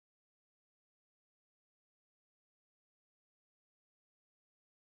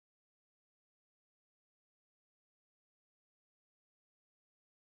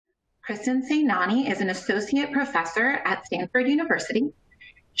Kristin Sainani is an associate professor at Stanford University.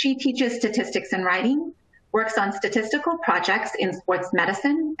 She teaches statistics and writing, works on statistical projects in sports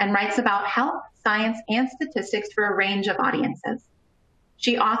medicine, and writes about health, science, and statistics for a range of audiences.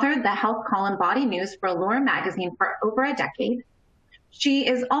 She authored the health column Body News for Allure magazine for over a decade. She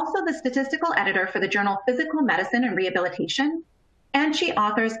is also the statistical editor for the journal Physical Medicine and Rehabilitation, and she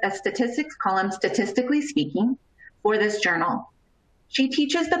authors a statistics column, Statistically Speaking, for this journal. She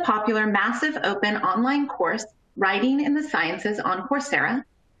teaches the popular massive open online course, Writing in the Sciences, on Coursera,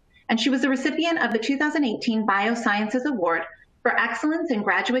 and she was the recipient of the 2018 Biosciences Award for Excellence in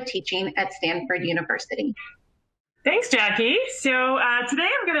Graduate Teaching at Stanford University. Thanks, Jackie. So today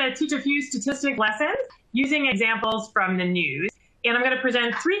I'm going to teach a few statistic lessons using examples from the news. And I'm going to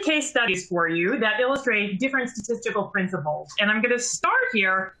present 3 case studies for you that illustrate different statistical principles. And I'm going to start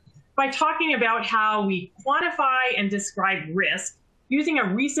here by talking about how we quantify and describe risk using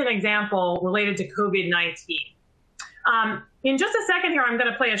a recent example related to COVID-19. In just a second here, I'm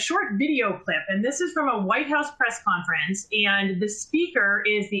going to play a short video clip, and this is from a White House press conference, and the speaker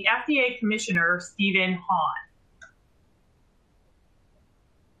is the FDA Commissioner, Stephen Hahn.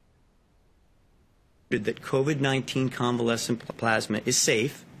 That COVID-19 convalescent plasma is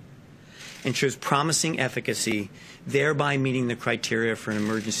safe and shows promising efficacy, thereby meeting the criteria for an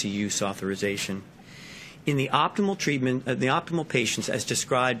emergency use authorization. In the optimal treatment, the optimal patients, as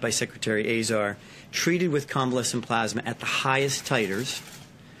described by Secretary Azar, treated with convalescent plasma at the highest titers,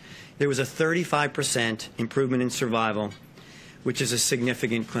 there was a 35% improvement in survival, which is a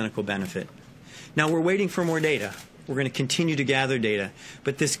significant clinical benefit. Now, we're waiting for more data. We're going to continue to gather data,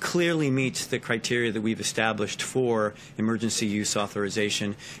 but this clearly meets the criteria that we've established for emergency use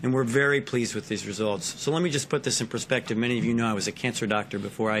authorization, and we're very pleased with these results. So let me just put this in perspective. Many of you know I was a cancer doctor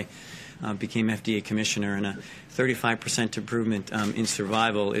before I became FDA Commissioner, and a 35% improvement in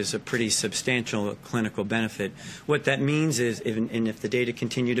survival is a pretty substantial clinical benefit. What that means is, if the data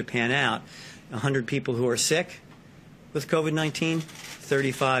continue to pan out, 100 people who are sick with COVID-19,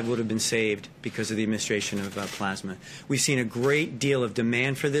 35 would have been saved because of the administration of plasma. We've seen a great deal of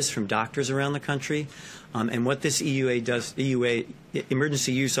demand for this from doctors around the country. And what this EUA,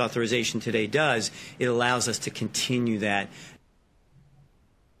 emergency use authorization today does, it allows us to continue that.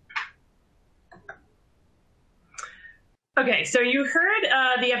 Okay, so you heard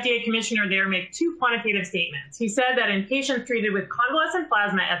the FDA Commissioner there make 2 quantitative statements. He said that in patients treated with convalescent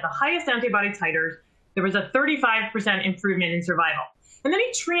plasma at the highest antibody titers, there was a 35% improvement in survival. And then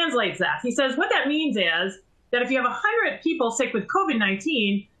he translates that. He says what that means is that if you have 100 people sick with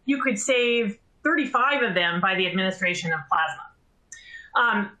COVID-19, you could save 35 of them by the administration of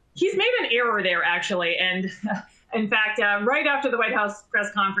plasma. He's made an error there, actually. And in fact, right after the White House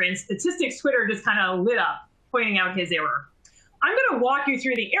press conference, Statistics Twitter just kind of lit up, pointing out his error. I'm going to walk you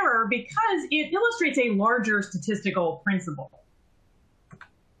through the error because it illustrates a larger statistical principle.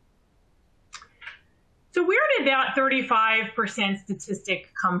 So where did that 35%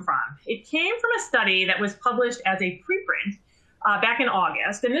 statistic come from? It came from a study that was published as a preprint back in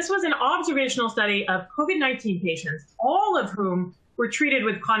August. And this was an observational study of COVID-19 patients, all of whom were treated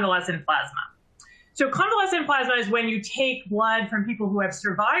with convalescent plasma. So convalescent plasma is when you take blood from people who have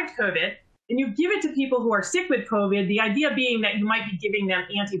survived COVID and you give it to people who are sick with COVID, the idea being that you might be giving them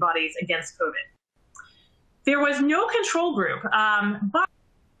antibodies against COVID. There was no control group, but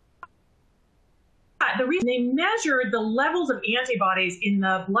the reason they measured the levels of antibodies in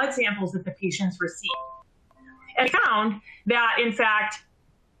the blood samples that the patients received. And found that, in fact,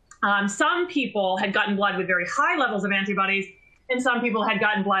 some people had gotten blood with very high levels of antibodies, and some people had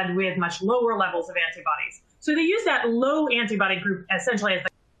gotten blood with much lower levels of antibodies. So they used that low antibody group essentially as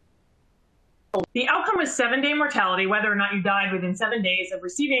the outcome was 7-day mortality, whether or not you died within 7 days of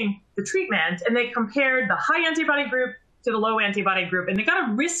receiving the treatment, and they compared the high antibody group to the low antibody group, and they got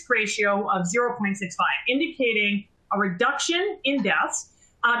a risk ratio of 0.65, indicating a reduction in deaths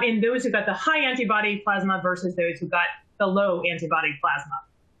in those who got the high antibody plasma versus those who got the low antibody plasma.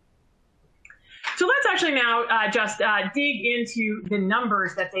 So let's actually now just dig into the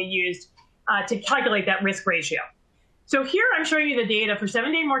numbers that they used to calculate that risk ratio. So here I'm showing you the data for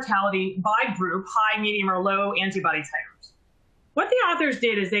 7-day mortality by group, high, medium, or low antibody titers. What the authors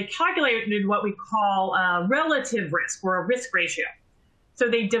did is they calculated what we call a relative risk, or a risk ratio. So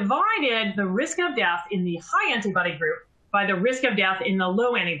they divided the risk of death in the high antibody group by the risk of death in the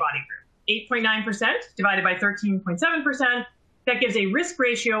low antibody group. 8.9% divided by 13.7%, that gives a risk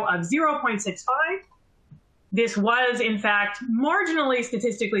ratio of 0.65. This was, in fact, marginally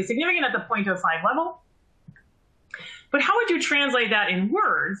statistically significant at the 0.05 level. But how would you translate that in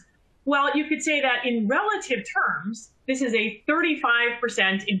words? Well, you could say that in relative terms, this is a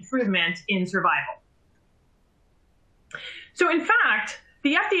 35% improvement in survival. So in fact,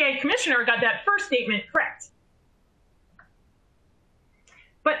 the FDA commissioner got that first statement correct.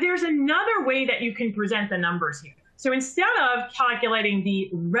 But there's another way that you can present the numbers here. So instead of calculating the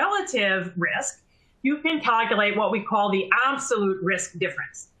relative risk, you can calculate what we call the absolute risk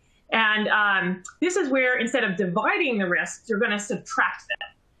difference. And this is where instead of dividing the risks, you're going to subtract them.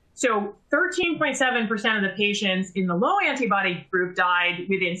 So 13.7% of the patients in the low antibody group died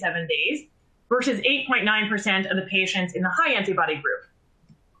within 7 days versus 8.9% of the patients in the high antibody group.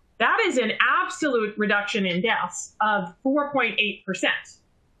 That is an absolute reduction in deaths of 4.8%.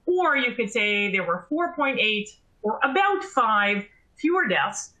 Or you could say there were 4.8 or about 5 fewer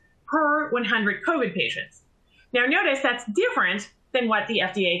deaths per 100 COVID patients. Now notice that's different than what the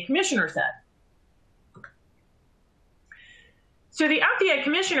FDA commissioner said. So the FDA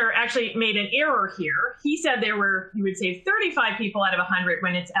commissioner actually made an error here. He said there were, you would say 35 people out of 100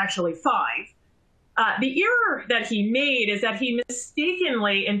 when it's actually 5. The error that he made is that he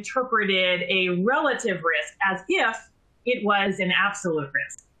mistakenly interpreted a relative risk as if it was an absolute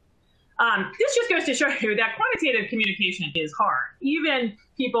risk. This just goes to show you that quantitative communication is hard. Even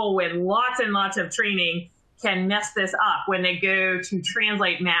people with lots and lots of training can mess this up when they go to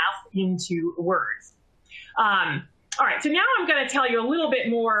translate math into words. All right, so now I'm going to tell you a little bit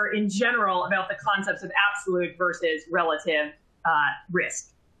more in general about the concepts of absolute versus relative risk.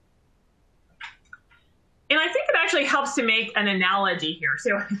 And I think it actually helps to make an analogy here.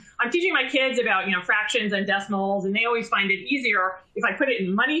 So I'm teaching my kids about, fractions and decimals, and they always find it easier if I put it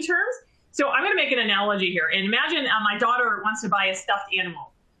in money terms. So I'm going to make an analogy here. And imagine my daughter wants to buy a stuffed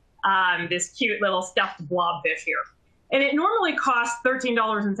animal, this cute little stuffed blobfish here. And it normally costs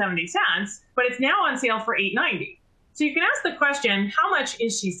 $13.70, but it's now on sale for $8.90. So you can ask the question, how much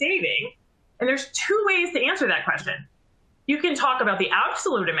is she saving? And there's 2 ways to answer that question. You can talk about the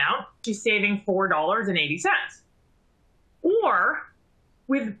absolute amount. She's saving $4.80. Or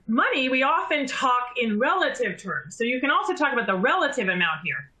with money, we often talk in relative terms. So you can also talk about the relative amount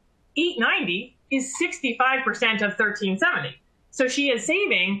here. $8.90 is 65% of $13.70. So she is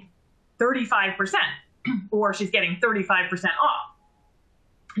saving 35%, or she's getting 35% off.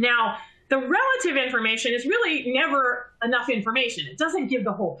 Now, the relative information is really never enough information. It doesn't give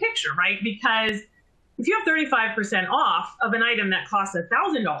the whole picture, right? Because if you have 35% off of an item that costs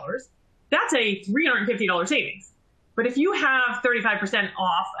 $1,000, that's a $350 savings. But if you have 35%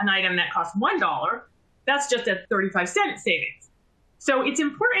 off an item that costs $1, that's just a 35-cent savings. So it's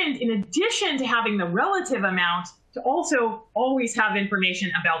important, in addition to having the relative amount, to also always have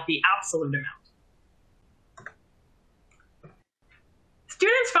information about the absolute amount.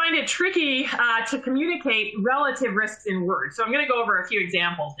 Students find it tricky to communicate relative risks in words. So I'm going to go over a few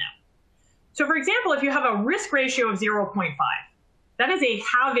examples now. So for example, if you have a risk ratio of 0.5, that is a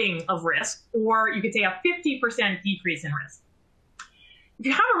halving of risk, or you could say a 50% decrease in risk. If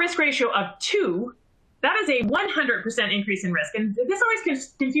you have a risk ratio of 2, that is a 100% increase in risk. And this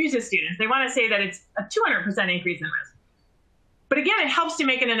always confuses students. They want to say that it's a 200% increase in risk. But again, it helps to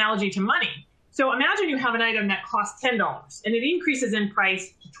make an analogy to money. So imagine you have an item that costs $10 and it increases in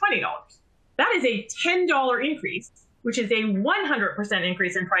price to $20. That is a $10 increase, which is a 100%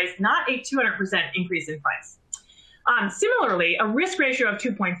 increase in price, not a 200% increase in price. Similarly, a risk ratio of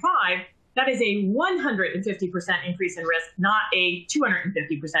 2.5, that is a 150% increase in risk, not a 250%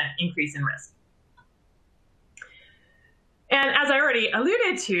 increase in risk. And as I already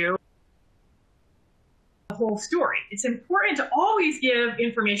alluded to, the whole story, it's important to always give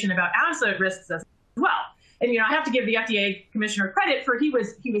information about absolute risks as well. And I have to give the FDA commissioner credit for he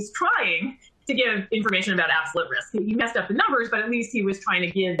was trying to give information about absolute risk. He messed up the numbers, but at least he was trying to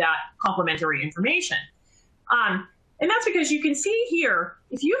give that complementary information. And that's because you can see here,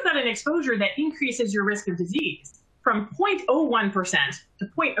 if you've got an exposure that increases your risk of disease from 0.01% to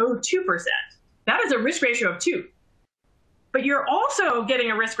 0.02%, that is a risk ratio of 2. But you're also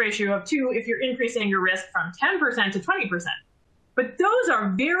getting a risk ratio of 2 if you're increasing your risk from 10% to 20%. But those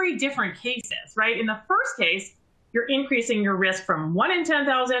are very different cases, right? In the first case, you're increasing your risk from 1 in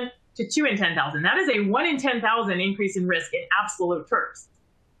 10,000 to 2 in 10,000. That is a 1 in 10,000 increase in risk in absolute terms.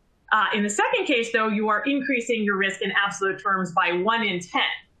 In the second case, though, you are increasing your risk in absolute terms by 1 in 10.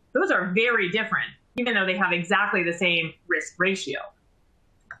 Those are very different, even though they have exactly the same risk ratio.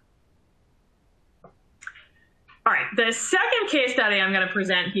 All right, the second case study I'm going to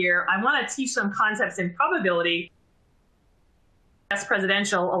present here, I want to teach some concepts in probability, US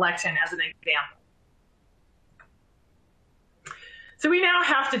presidential election as an example. So we now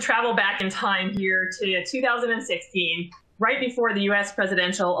have to travel back in time here to 2016. right before the US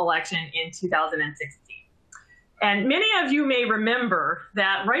presidential election in 2016. And many of you may remember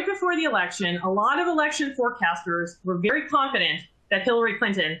that right before the election, a lot of election forecasters were very confident that Hillary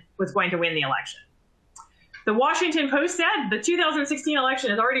Clinton was going to win the election. The Washington Post said the 2016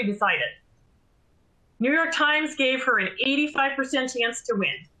 election is already decided. New York Times gave her an 85% chance to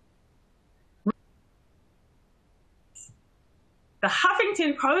win. The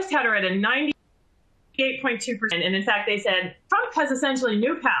Huffington Post had her at a 98.2%, and in fact, they said Trump has essentially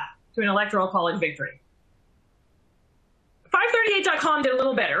no path to an electoral college victory. 538.com did a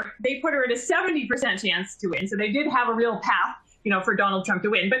little better. They put her at a 70% chance to win, so they did have a real path, for Donald Trump to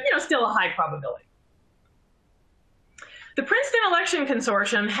win, but still a high probability. The Princeton Election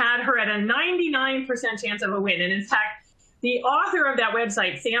Consortium had her at a 99% chance of a win, and in fact, the author of that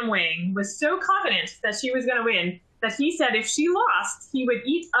website, Sam Wang, was so confident that she was going to win that he said if she lost, he would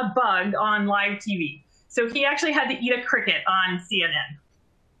eat a bug on live TV. So he actually had to eat a cricket on CNN.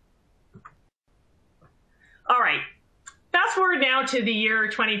 All right, fast forward now to the year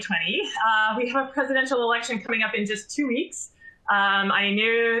 2020. We have a presidential election coming up in just 2 weeks. I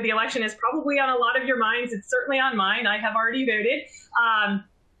knew the election is probably on a lot of your minds. It's certainly on mine. I have already voted.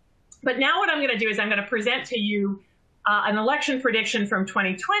 But now what I'm going to do is I'm going to present to you an election prediction from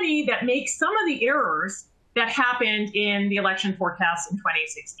 2020 that makes some of the errors that happened in the election forecast in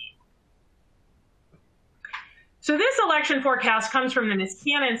 2016. So this election forecast comes from the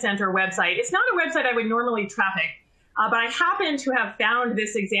Niskanen Center website. It's not a website I would normally traffic, but I happen to have found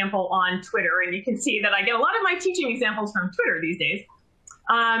this example on Twitter, and you can see that I get a lot of my teaching examples from Twitter these days.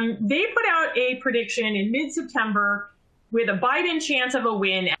 They put out a prediction in mid-September with a Biden chance of a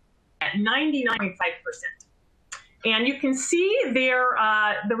win at 99.5%. And you can see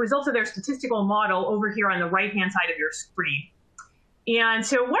the results of their statistical model over here on the right-hand side of your screen. And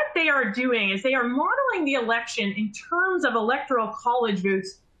so what they are doing is they are modeling the election in terms of electoral college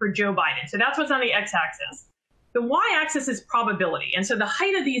votes for Joe Biden. So that's what's on the x-axis. The y-axis is probability. And so the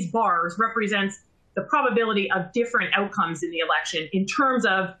height of these bars represents the probability of different outcomes in the election in terms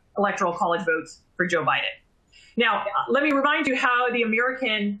of electoral college votes for Joe Biden. Now, let me remind you how the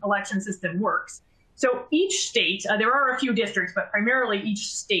American election system works. So each state, there are a few districts, but primarily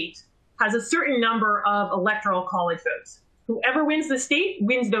each state has a certain number of electoral college votes. Whoever wins the state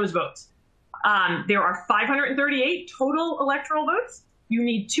wins those votes. There are 538 total electoral votes. You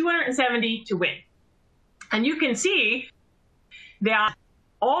need 270 to win. And you can see that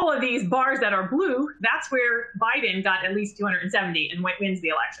all of these bars that are blue, that's where Biden got at least 270 and wins the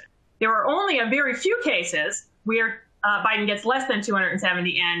election. There are only a very few cases where Biden gets less than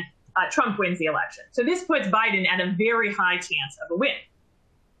 270 and Trump wins the election. So this puts Biden at a very high chance of a win.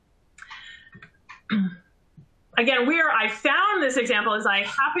 Again, where I found this example is I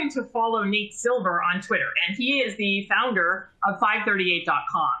happen to follow Nate Silver on Twitter, and he is the founder of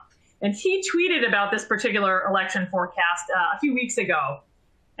 538.com. And he tweeted about this particular election forecast a few weeks ago.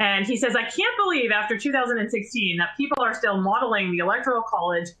 And he says, I can't believe after 2016 that people are still modeling the Electoral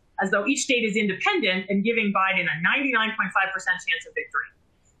College as though each state is independent and giving Biden a 99.5% chance of victory.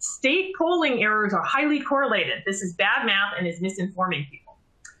 State polling errors are highly correlated. This is bad math and is misinforming people.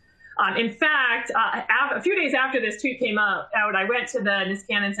 In fact, a few days after this tweet came out, I went to the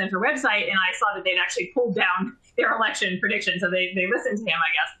Niskanen Center website and I saw that they'd actually pulled down their election prediction. So they listened to him, I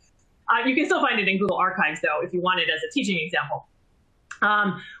guess. You can still find it in Google Archives, though, if you want it as a teaching example. What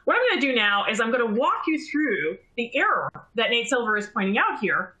I'm going to do now is I'm going to walk you through the error that Nate Silver is pointing out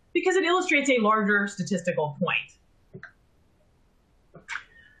here because it illustrates a larger statistical point.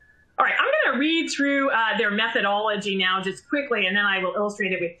 All right, I'm going to read through their methodology now just quickly, and then I will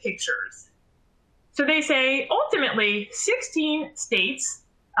illustrate it with pictures. So they say, ultimately, 16 states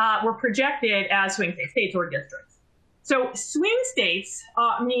were projected as swing states or districts. So swing states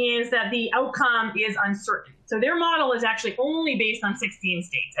means that the outcome is uncertain. So their model is actually only based on 16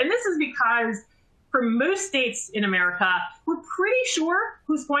 states. And this is because for most states in America, we're pretty sure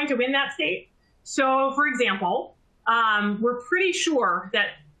who's going to win that state. So for example, we're pretty sure that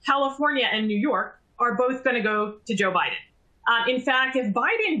California and New York are both going to go to Joe Biden. In fact, if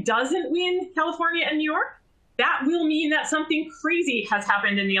Biden doesn't win California and New York, that will mean that something crazy has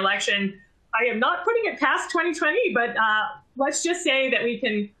happened in the election. I am not putting it past 2020, but let's just say that we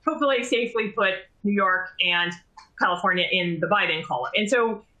can hopefully safely put New York and California in the Biden column. And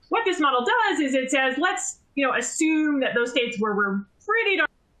so what this model does is it says, let's assume that those states where we're pretty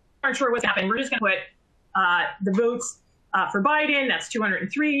darn sure what's happening. We're just going to put the votes for Biden, that's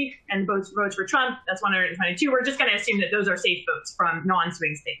 203, and votes for Trump, that's 122. We're just going to assume that those are safe votes from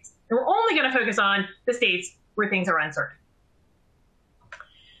non-swing states. And we're only going to focus on the states where things are uncertain.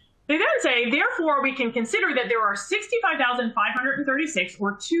 They then say, therefore, we can consider that there are 65,536,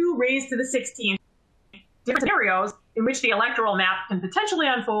 or 2 raised to the 16th, different scenarios in which the electoral map can potentially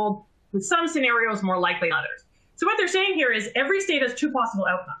unfold, with some scenarios more likely than others. So what they're saying here is every state has 2 possible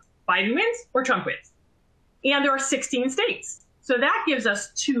outcomes: Biden wins or Trump wins. And there are 16 states. So that gives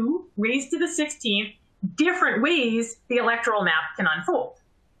us 2 raised to the 16th different ways the electoral map can unfold.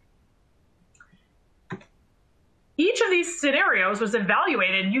 Each of these scenarios was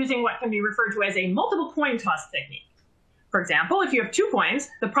evaluated using what can be referred to as a multiple coin toss technique. For example, if you have 2 coins,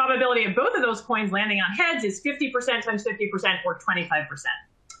 the probability of both of those coins landing on heads is 50% times 50%, or 25%.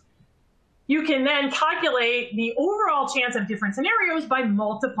 You can then calculate the overall chance of different scenarios by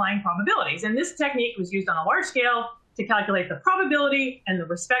multiplying probabilities. And this technique was used on a large scale to calculate the probability and the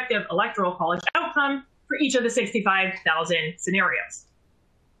respective electoral college outcome for each of the 65,000 scenarios.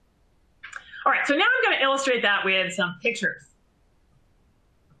 All right, so now I'm going to illustrate that with some pictures.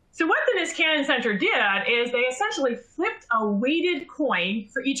 So what the Niskanen Center did is they essentially flipped a weighted coin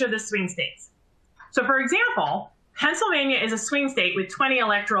for each of the swing states. So for example, Pennsylvania is a swing state with 20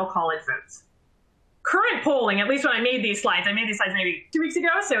 electoral college votes. Current polling, at least when I made these slides maybe 2 weeks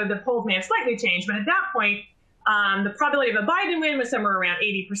ago, so the polls may have slightly changed, but at that point, the probability of a Biden win was somewhere around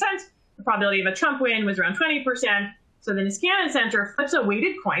 80%. The probability of a Trump win was around 20%. So the Niskanen Center flips a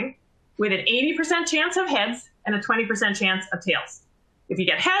weighted coin with an 80% chance of heads and a 20% chance of tails. If you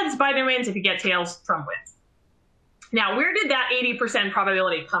get heads, Biden wins. If you get tails, Trump wins. Now, where did that 80%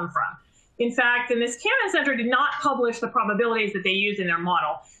 probability come from? In fact, the Niskanen Center did not publish the probabilities that they used in their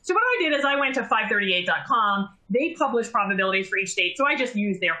model. So what I did is I went to 538.com. They published probabilities for each state, so I just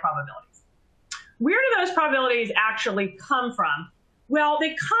used their probabilities. Where do those probabilities actually come from? Well,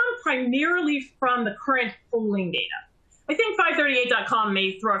 they come primarily from the current polling data. I think 538.com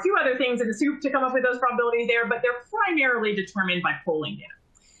may throw a few other things in the soup to come up with those probabilities there, but they're primarily determined by polling data.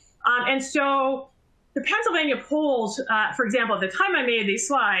 And so the Pennsylvania polls, for example, at the time I made these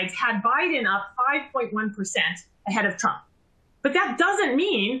slides, had Biden up 5.1% ahead of Trump. But that doesn't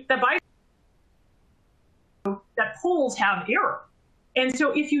mean that polls have error. And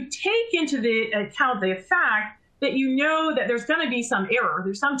so if you take into the account the fact that you know that there's going to be some error,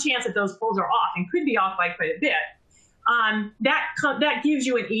 there's some chance that those polls are off and could be off by quite a bit, that gives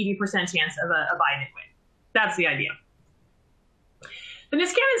you an 80% chance of a Biden win. That's the idea. The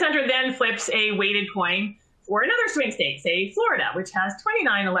Niskanen Center then flips a weighted coin for another swing state, say Florida, which has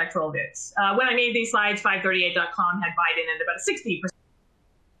 29 electoral votes. When I made these slides, 538.com had Biden at about 60%.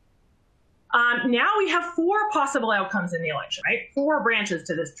 Now we have 4 possible outcomes in the election, right? 4 branches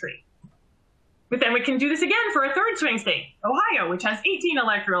to this tree. But then we can do this again for a third swing state, Ohio, which has 18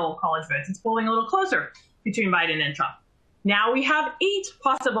 electoral college votes. It's polling a little closer between Biden and Trump. Now we have 8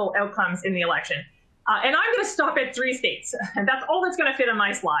 possible outcomes in the election. And I'm going to stop at 3 states. And that's all that's going to fit on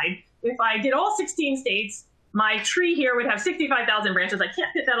my slide. If I did all 16 states, my tree here would have 65,000 branches. I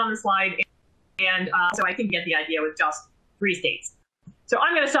can't fit that on the slide. And so I think you get the idea with just 3 states. So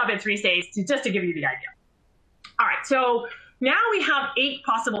I'm going to stop at 3 states just to give you the idea. All right, so now we have 8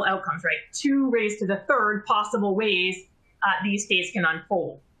 possible outcomes, right? 2 raised to the 3rd possible ways these states can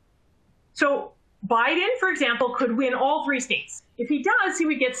unfold. So Biden, for example, could win all 3 states. If he does, he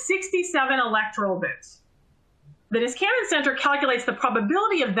would get 67 electoral votes. The Niskanen Center calculates the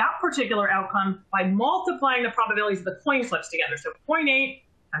probability of that particular outcome by multiplying the probabilities of the coin flips together. So 0.8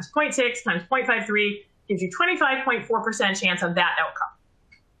 times 0.6 times 0.53 gives you 25.4% chance of that outcome.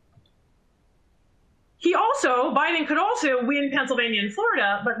 Biden could also win Pennsylvania and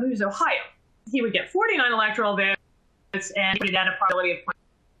Florida, but lose Ohio. He would get 49 electoral votes, and he would add a probability of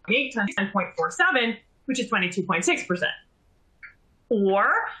 0.8 times 10.47, which is 22.6%.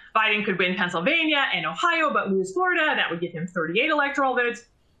 Or Biden could win Pennsylvania and Ohio, but lose Florida. That would give him 38 electoral votes.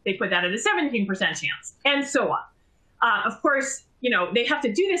 They put that at a 17% chance, and so on. Of course, they have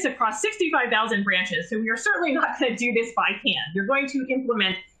to do this across 65,000 branches, so we are certainly not going to do this by hand. You're going to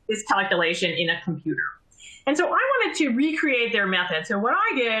implement this calculation in a computer. And so I wanted to recreate their method. So what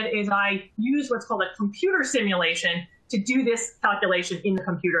I did is I used what's called a computer simulation to do this calculation in the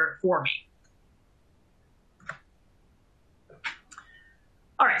computer for me.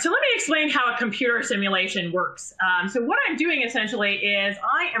 All right, so let me explain how a computer simulation works. So what I'm doing essentially is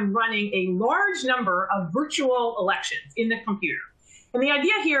I am running a large number of virtual elections in the computer. And the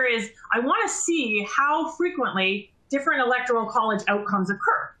idea here is I want to see how frequently different electoral college outcomes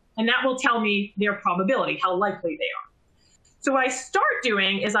occur. And that will tell me their probability, how likely they are. So what I start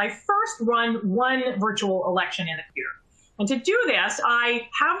doing is I first run one virtual election in the computer. And to do this, I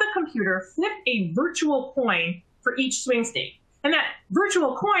have the computer flip a virtual coin for each swing state. And that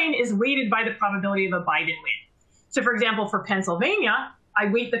virtual coin is weighted by the probability of a Biden win. So for example, for Pennsylvania, I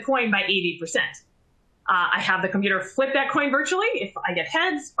weight the coin by 80%. I have the computer flip that coin virtually. If I get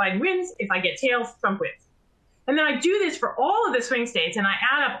heads, Biden wins. If I get tails, Trump wins. And then I do this for all of the swing states, and I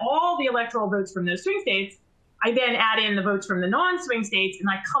add up all the electoral votes from those swing states. I then add in the votes from the non-swing states, and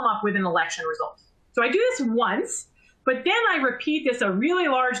I come up with an election result. So I do this once, but then I repeat this a really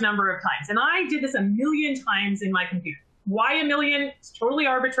large number of times. And I did this 1,000,000 times in my computer. Why 1,000,000? It's totally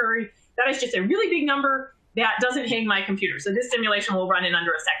arbitrary. That is just a really big number that doesn't hang my computer. So this simulation will run in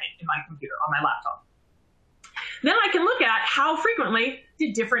under a second in my computer on my laptop. Then I can look at how frequently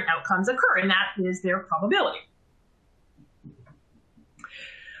did different outcomes occur, and that is their probability.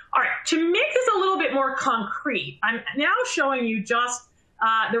 All right, to make this a little bit more concrete, I'm now showing you just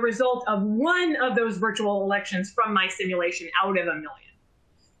the result of one of those virtual elections from my simulation out of 1,000,000.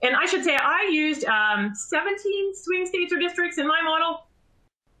 And I should say I used 17 swing states or districts in my model.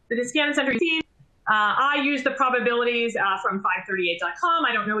 The Scannon Center 18. I used the probabilities from 538.com.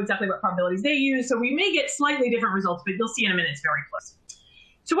 I don't know exactly what probabilities they use, so we may get slightly different results, but you'll see in a minute it's very close.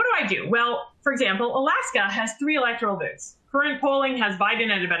 So what do I do? Well, for example, Alaska has 3 electoral votes. Current polling has Biden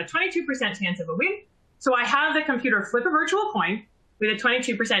at about a 22% chance of a win. So I have the computer flip a virtual coin with a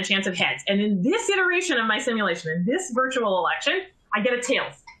 22% chance of heads. And in this iteration of my simulation, in this virtual election, I get a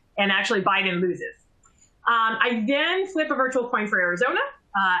tails, and actually Biden loses. I then flip a virtual coin for Arizona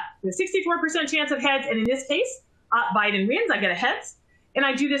with a 64% chance of heads. And in this case, Biden wins. I get a heads. And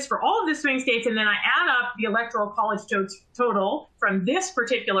I do this for all of the swing states, and then I add up the electoral college total from this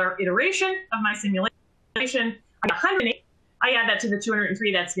particular iteration of my simulation. I get 108. I add that to the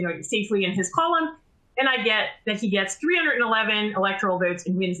 203 that's safely in his column, and I get that he gets 311 electoral votes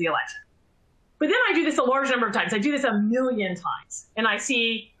and wins the election. But then I do this a large number of times. I do this 1,000,000 times, and I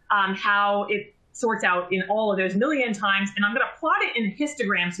see how it sorts out in all of those 1,000,000 times, and I'm going to plot it in a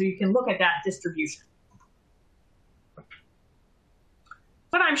histogram so you can look at that distribution.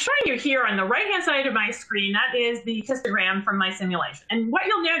 What I'm showing you here on the right-hand side of my screen, that is the histogram from my simulation. And what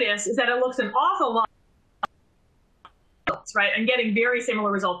you'll notice is that it looks an awful lot right? I'm getting very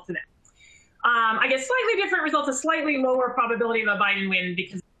similar results to them. I get slightly different results, a slightly lower probability of a Biden win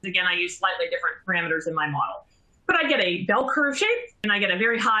because, again, I use slightly different parameters in my model. But I get a bell curve shape, and I get a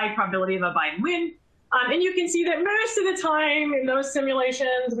very high probability of a Biden win. And you can see that most of the time in those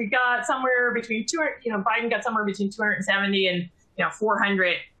simulations, we got somewhere between Biden got somewhere between 270 and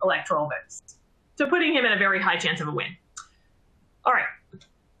 400 electoral votes. So putting him in a very high chance of a win. All right.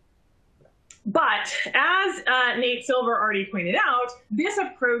 But as Nate Silver already pointed out, this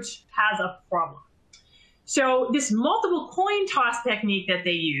approach has a problem. So this multiple coin toss technique that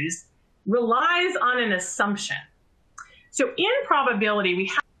they use relies on an assumption. So in probability,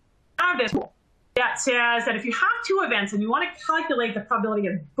 we have this rule that says that if you have 2 events and you want to calculate the probability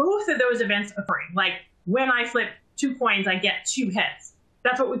of both of those events occurring, like when I flip 2 coins, I get 2 heads.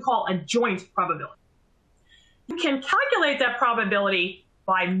 That's what we call a joint probability. You can calculate that probability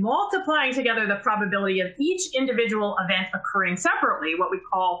by multiplying together the probability of each individual event occurring separately, what we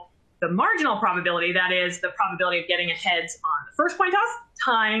call the marginal probability, that is the probability of getting a heads on the first coin toss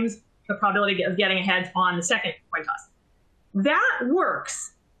times the probability of getting a heads on the second coin toss. That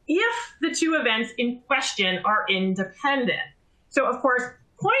works if the 2 events in question are independent. So of course,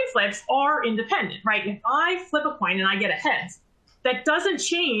 coin flips are independent, right? If I flip a coin and I get a heads, that doesn't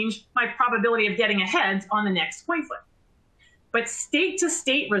change my probability of getting a heads on the next coin flip. But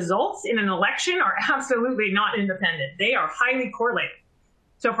state-to-state results in an election are absolutely not independent. They are highly correlated.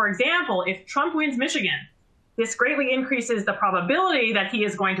 So for example, if Trump wins Michigan, this greatly increases the probability that he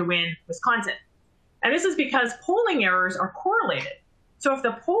is going to win Wisconsin. And this is because polling errors are correlated. So if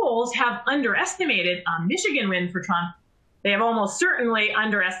the polls have underestimated a Michigan win for Trump, they have almost certainly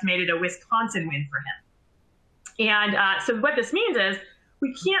underestimated a Wisconsin win for him. And so what this means is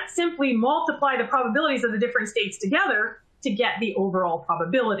we can't simply multiply the probabilities of the different states together to get the overall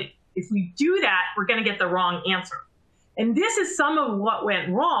probability. If we do that, we're going to get the wrong answer. And this is some of what went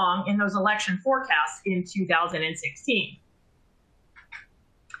wrong in those election forecasts in 2016.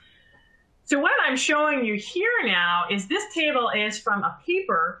 So what I'm showing you here now is this table is from a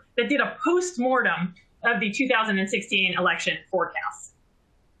paper that did a post-mortem of the 2016 election forecasts.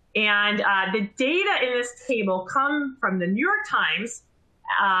 And the data in this table come from the New York Times,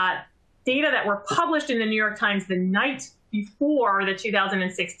 data that were published in the New York Times the night before the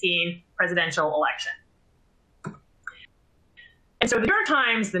 2016 presidential election. And so the New York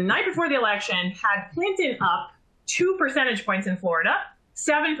Times, the night before the election, had Clinton up 2 percentage points in Florida,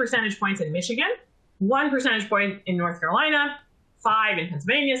 7 percentage points in Michigan, 1 percentage point in North Carolina, 5 in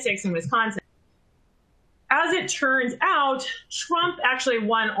Pennsylvania, 6 in Wisconsin. As it turns out, Trump actually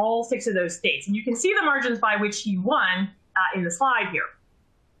won all 6 of those states. And you can see the margins by which he won in the slide here.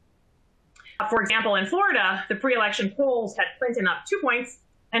 For example, in Florida, the pre-election polls had Clinton up 2 points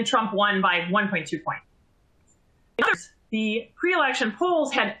and Trump won by 1.2 points. In others, the pre-election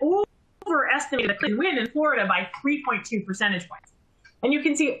polls had overestimated the Clinton win in Florida by 3.2 percentage points. And you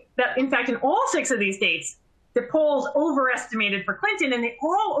can see that, in fact, in all 6 of these states, the polls overestimated for Clinton, and they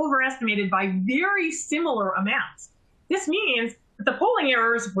all overestimated by very similar amounts. This means that the polling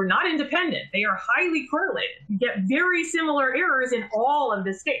errors were not independent. They are highly correlated. You get very similar errors in all of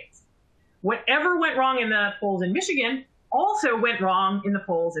the states. Whatever went wrong in the polls in Michigan also went wrong in the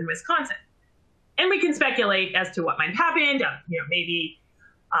polls in Wisconsin. And we can speculate as to what might have happened. Maybe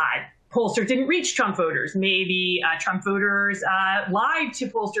pollsters didn't reach Trump voters. Maybe Trump voters lied to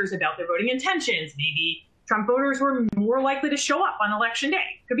pollsters about their voting intentions. Maybe Trump voters were more likely to show up on election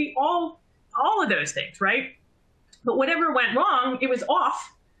day. Could be all of those things, right? But whatever went wrong, it was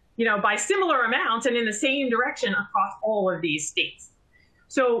off, by similar amounts and in the same direction across all of these states.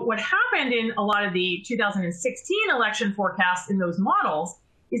 So what happened in a lot of the 2016 election forecasts in those models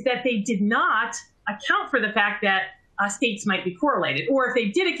is that they did not account for the fact that states might be correlated, or if they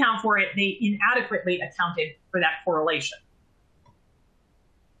did account for it, they inadequately accounted for that correlation.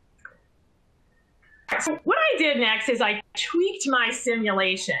 So what I did next is I tweaked my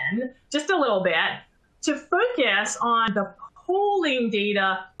simulation just a little bit to focus on the polling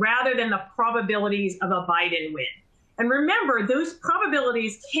data rather than the probabilities of a Biden win. And remember, those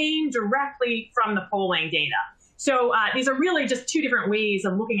probabilities came directly from the polling data. So these are really just 2 different ways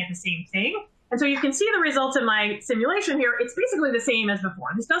of looking at the same thing. And so you can see the results in my simulation here. It's basically the same as before.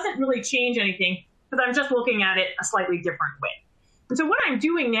 This doesn't really change anything because I'm just looking at it a slightly different way. And so what I'm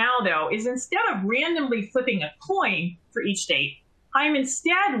doing now, though, is instead of randomly flipping a coin for each state, I'm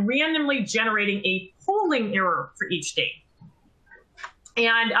instead randomly generating a polling error for each state.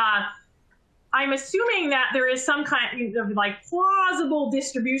 And I'm assuming that there is some kind of plausible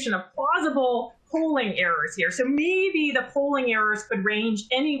distribution of plausible polling errors here. So maybe the polling errors could range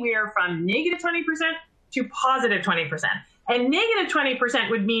anywhere from -20% to +20%. And -20%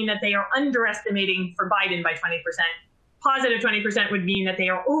 would mean that they are underestimating for Biden by 20%. +20% would mean that they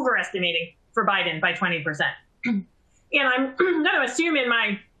are overestimating for Biden by 20%. And I'm going to assume in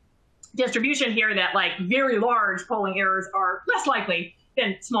my distribution here that very large polling errors are less likely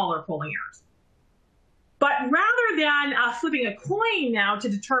than smaller polling errors. But rather than flipping a coin now to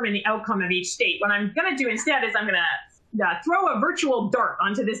determine the outcome of each state, what I'm going to do instead is I'm going to throw a virtual dart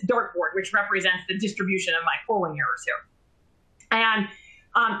onto this dartboard, which represents the distribution of my polling errors here.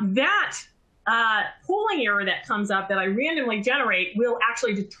 And that polling error that comes up that I randomly generate will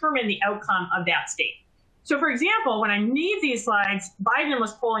actually determine the outcome of that state. So for example, when I made these slides, Biden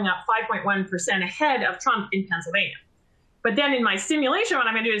was polling up 5.1% ahead of Trump in Pennsylvania. But then in my simulation, what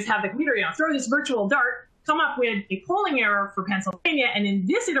I'm going to do is have the computer throw this virtual dart, come up with a polling error for Pennsylvania. And in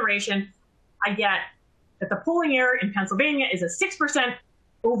this iteration, I get that the polling error in Pennsylvania is a 6%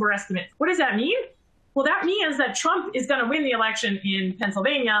 overestimate. What does that mean? Well, that means that Trump is going to win the election in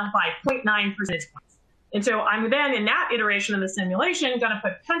Pennsylvania by 0.9 percentage points. And so I'm then, in that iteration of the simulation, going to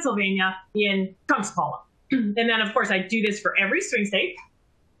put Pennsylvania in Trump's column. And then, of course, I do this for every swing state.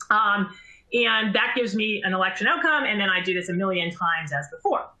 And that gives me an election outcome. And then I do this a million times as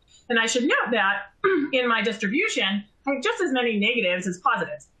before. And I should note that in my distribution, I have just as many negatives as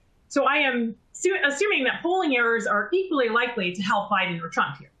positives. So I am assuming that polling errors are equally likely to help Biden or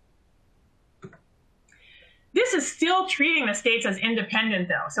Trump here. This is still treating the states as independent,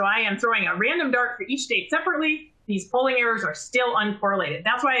 though. So I am throwing a random dart for each state separately. These polling errors are still uncorrelated.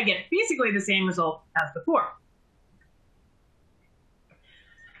 That's why I get basically the same result as before.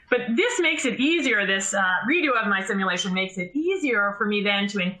 But this makes it easier, this redo of my simulation makes it easier for me then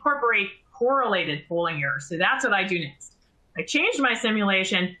to incorporate correlated polling errors. So that's what I do next. I changed my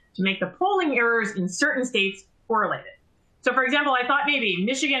simulation to make the polling errors in certain states correlated. So for example, I thought maybe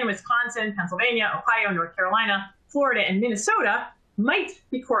Michigan, Wisconsin, Pennsylvania, Ohio, North Carolina, Florida, and Minnesota might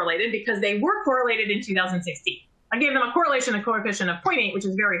be correlated because they were correlated in 2016. I gave them a correlation coefficient of 0.8, which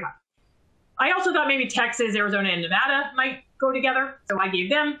is very high. I also thought maybe Texas, Arizona, and Nevada might go together. So I gave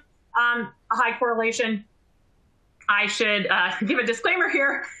them a high correlation. I should give a disclaimer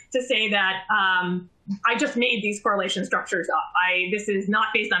here to say that I just made these correlation structures up. This is not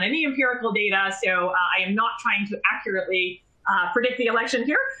based on any empirical data, so I am not trying to accurately predict the election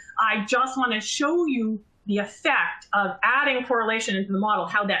here. I just want to show you the effect of adding correlation into the model,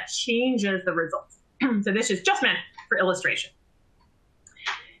 how that changes the results. So this is just meant for illustration.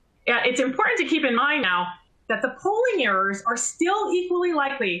 It's important to keep in mind now that the polling errors are still equally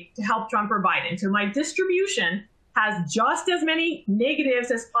likely to help Trump or Biden. So my distribution has just as many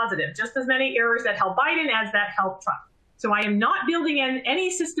negatives as positives, just as many errors that help Biden as that help Trump. So I am not building in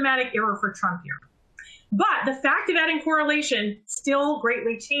any systematic error for Trump here. But the fact of adding correlation still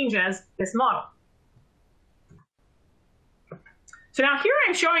greatly changes this model. So now here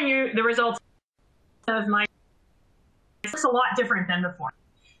I'm showing you the results of my, it looks a lot different than before.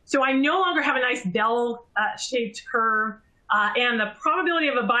 So I no longer have a nice bell-shaped curve, and the probability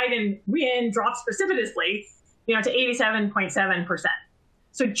of a Biden win drops precipitously, to 87.7%.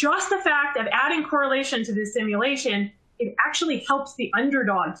 So just the fact of adding correlation to this simulation, it actually helps the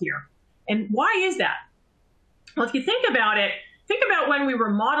underdog here. And why is that? Well, if you think about it, think about when we were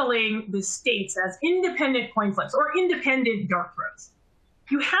modeling the states as independent coin flips or independent dart throws.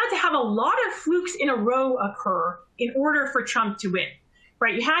 You had to have a lot of flukes in a row occur in order for Trump to win,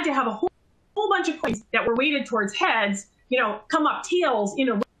 right? You had to have a whole bunch of coins that were weighted towards heads, come up tails in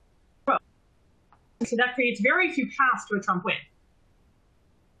a row. So that creates very few paths to a Trump win.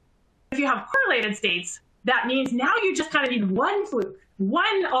 If you have correlated states, that means now you just kind of need one fluke,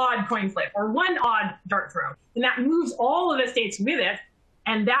 one odd coin flip, or one odd dart throw. And that moves all of the states with it,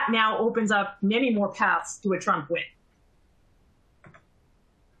 and that now opens up many more paths to a Trump win.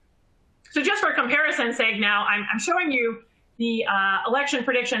 So just for comparison's sake now, I'm showing you the election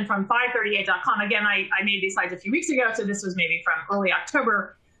prediction from 538.com. Again, I made these slides a few weeks ago, so this was maybe from early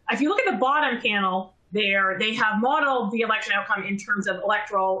October. If you look at the bottom panel there, they have modeled the election outcome in terms of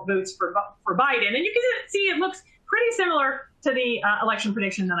electoral votes for Biden. And you can see it looks pretty similar to the election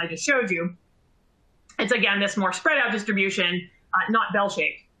prediction that I just showed you. It's, again, this more spread out distribution, not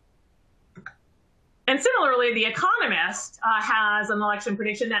bell-shaped. And similarly, The Economist has an election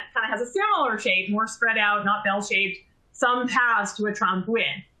prediction that kind of has a similar shape, more spread out, not bell-shaped, some paths to a Trump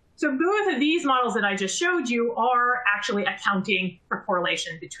win. So both of these models that I just showed you are actually accounting for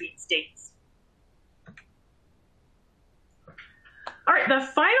correlation between states. All right, the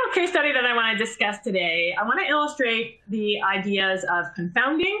final case study that I want to discuss today, I want to illustrate the ideas of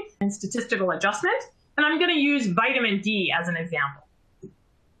confounding and statistical adjustment, and I'm going to use vitamin D as an example.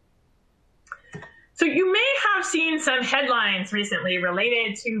 So you may have seen some headlines recently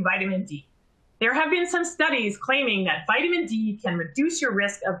related to vitamin D. There have been some studies claiming that vitamin D can reduce your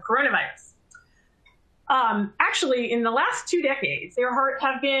risk of coronavirus. Actually, in the last 2 decades, there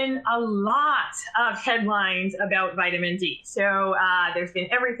have been a lot of headlines about vitamin D. So there's been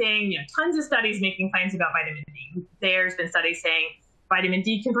everything, tons of studies making claims about vitamin D. There's been studies saying vitamin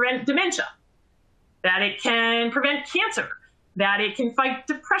D can prevent dementia, that it can prevent cancer, that it can fight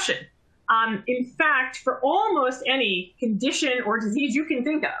depression. In fact, for almost any condition or disease you can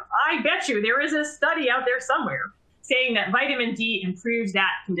think of, I bet you there is a study out there somewhere saying that vitamin D improves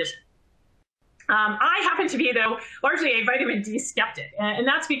that condition. I happen to be, though, largely a vitamin D skeptic, and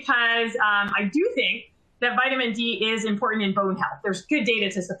that's because I do think that vitamin D is important in bone health. There's good data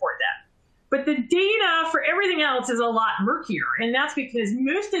to support that. But the data for everything else is a lot murkier, and that's because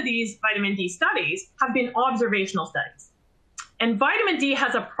most of these vitamin D studies have been observational studies. And vitamin D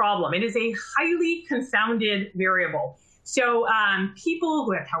has a problem. It is a highly confounded variable. So people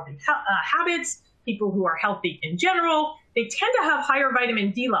who have healthy habits, people who are healthy in general, they tend to have higher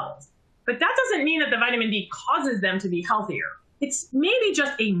vitamin D levels. But that doesn't mean that the vitamin D causes them to be healthier. It's maybe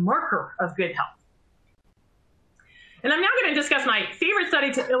just a marker of good health. And I'm now going to discuss my favorite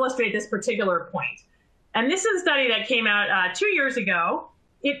study to illustrate this particular point. And this is a study that came out 2 years ago.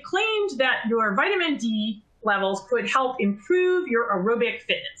 It claimed that your vitamin D levels could help improve your aerobic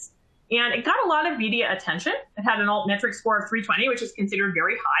fitness. And it got a lot of media attention. It had an altmetric score of 320, which is considered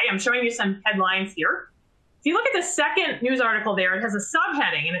very high. I'm showing you some headlines here. If you look at the second news article there, it has a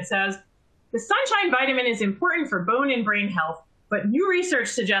subheading, and it says, "The sunshine vitamin is important for bone and brain health, but new research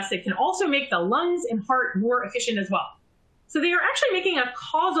suggests it can also make the lungs and heart more efficient as well." So they are actually making a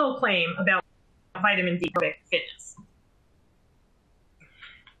causal claim about vitamin D aerobic fitness.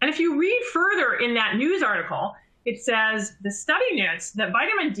 And if you read further in that news article, it says the study notes that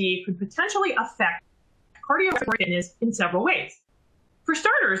vitamin D could potentially affect cardiovascular fitness in several ways. For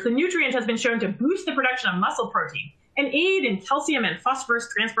starters, the nutrient has been shown to boost the production of muscle protein and aid in calcium and phosphorus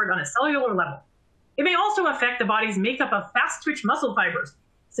transport on a cellular level. It may also affect the body's makeup of fast-twitch muscle fibers,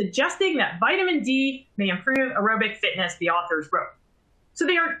 suggesting that vitamin D may improve aerobic fitness, the authors wrote. So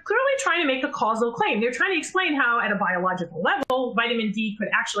they are clearly trying to make a causal claim. They're trying to explain how, at a biological level, vitamin D could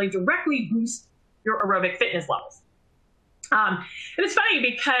actually directly boost your aerobic fitness levels. And it's funny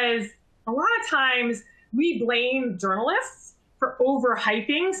because a lot of times we blame journalists for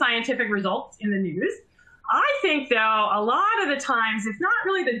overhyping scientific results in the news. I think, though, a lot of the times it's not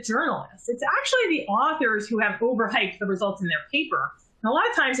really the journalists. It's actually the authors who have overhyped the results in their paper. And a lot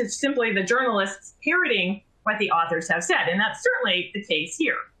of times it's simply the journalists parroting what the authors have said, and that's certainly the case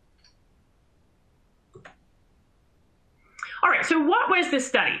here. All right, so what was this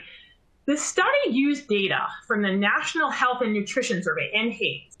study? The study used data from the National Health and Nutrition Survey,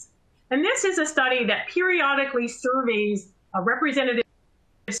 NHANES. And this is a study that periodically surveys a representative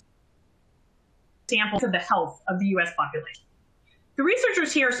samples of the health of the US population. The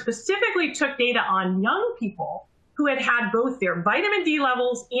researchers here specifically took data on young people who had had both their vitamin D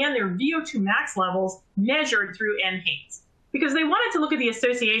levels and their VO2 max levels measured through NHANES, because they wanted to look at the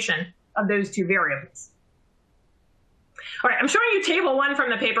association of those two variables. All right, I'm showing you table 1 from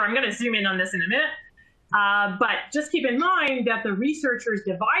the paper. I'm going to zoom in on this in a minute. But just keep in mind that the researchers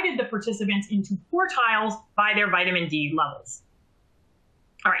divided the participants into quartiles by their vitamin D levels.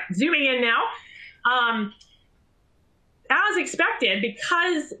 All right, zooming in now. As expected,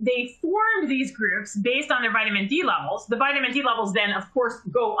 because they formed these groups based on their vitamin D levels, the vitamin D levels then, of course,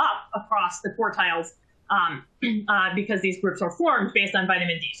 go up across the quartiles because these groups are formed based on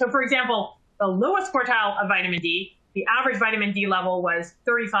vitamin D. So, for example, the lowest quartile of vitamin D, the average vitamin D level was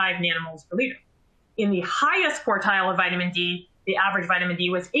 35 nanomoles per liter. In the highest quartile of vitamin D, the average vitamin D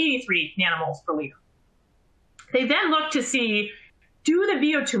was 83 nanomoles per liter. They then looked to see, do the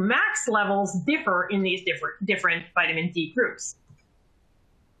VO2 max levels differ in these different vitamin D groups?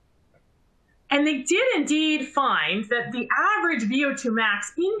 And they did indeed find that the average VO2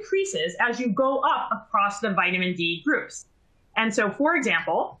 max increases as you go up across the vitamin D groups. And so, for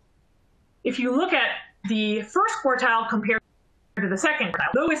example, if you look at the first quartile compared to the second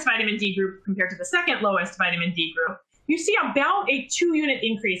quartile, lowest vitamin D group compared to the second lowest vitamin D group, you see about a 2-unit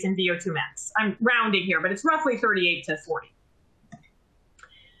increase in VO2 max. I'm rounding here, but it's roughly 38 to 40.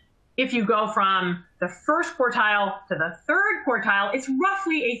 If you go from the first quartile to the third quartile, it's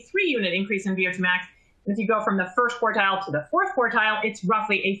roughly a 3-unit increase in VO2 max. If you go from the first quartile to the fourth quartile, it's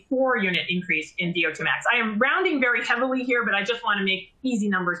roughly a 4-unit increase in VO2 max. I am rounding very heavily here, but I just want to make easy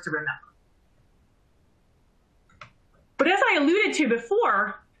numbers to remember. But as I alluded to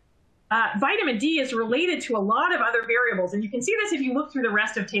before, vitamin D is related to a lot of other variables. And you can see this if you look through the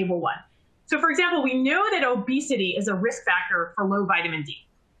rest of table 1. So for example, we know that obesity is a risk factor for low vitamin D.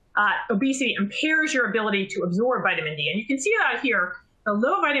 Obesity impairs your ability to absorb vitamin D. And you can see that here. The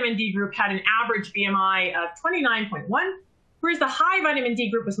low vitamin D group had an average BMI of 29.1, whereas the high vitamin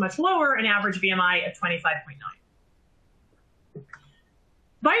D group was much lower, an average BMI of 25.9.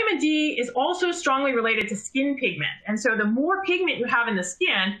 Vitamin D is also strongly related to skin pigment. And so the more pigment you have in the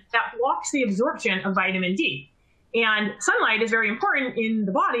skin, that blocks the absorption of vitamin D. And sunlight is very important in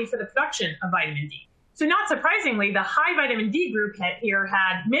the body for the production of vitamin D. So not surprisingly, the high vitamin D group here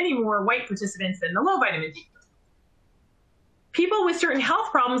had many more white participants than the low vitamin D group. People with certain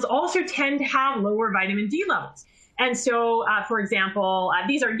health problems also tend to have lower vitamin D levels. And so, for example,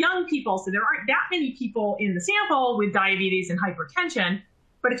 these are young people, so there aren't that many people in the sample with diabetes and hypertension.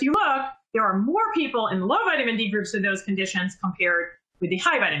 But if you look, there are more people in the low vitamin D groups with those conditions compared with the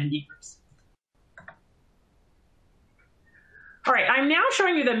high vitamin D groups. All right, I'm now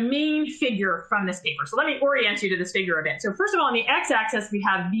showing you the main figure from this paper. So let me orient you to this figure a bit. So first of all, on the x-axis, we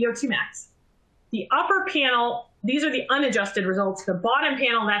have VO2 max. The upper panel, these are the unadjusted results. The bottom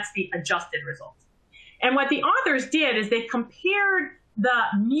panel, that's the adjusted results. And what the authors did is they compared the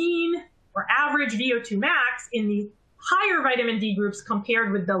mean or average VO2 max in the higher vitamin D groups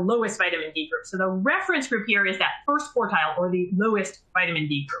compared with the lowest vitamin D group. So the reference group here is that first quartile, or the lowest vitamin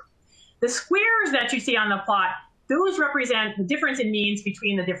D group. The squares that you see on the plot, those represent the difference in means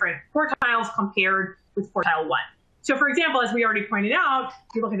between the different quartiles compared with quartile 1. So for example, as we already pointed out,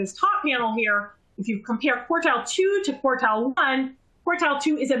 if you look at this top panel here, if you compare quartile 2 to quartile 1, quartile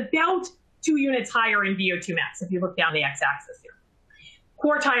 2 is about 2 units higher in VO2 max, if you look down the x-axis here.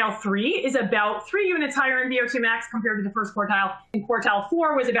 Quartile 3 is about 3 units higher in VO2 max compared to the first quartile, and quartile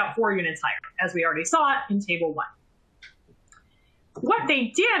 4 was about 4 units higher, as we already saw it in table 1. What they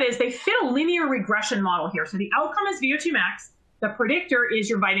did is they fit a linear regression model here. So the outcome is VO2 max. The predictor is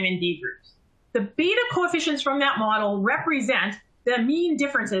your vitamin D groups. The beta coefficients from that model represent the mean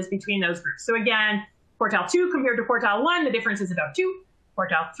differences between those groups. So again, quartile 2 compared to quartile 1, the difference is about 2.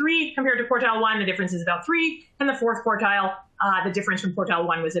 Quartile 3 compared to quartile 1, the difference is about 3. And the fourth quartile, the difference from quartile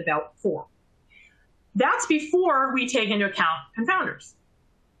 1 was about 4. That's before we take into account confounders.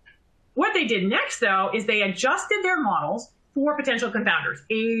 What they did next, though, is they adjusted their models for potential confounders: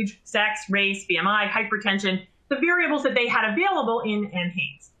 age, sex, race, BMI, hypertension, the variables that they had available in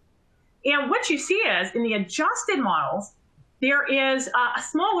NHANES. And what you see is, in the adjusted models, there is a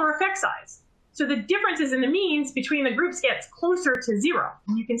smaller effect size. So the differences in the means between the groups gets closer to 0.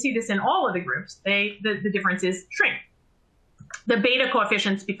 And you can see this in all of the groups. The differences shrink. The beta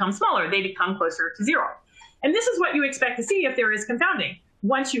coefficients become smaller. They become closer to 0. And this is what you expect to see if there is confounding.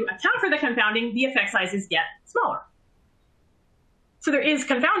 Once you account for the confounding, the effect sizes get smaller. So there is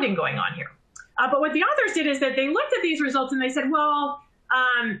confounding going on here. But what the authors did is that they looked at these results and they said, well,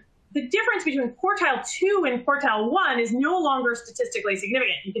 the difference between quartile 2 and quartile 1 is no longer statistically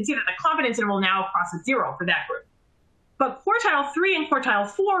significant. You can see that the confidence interval now crosses 0 for that group. But quartile 3 and quartile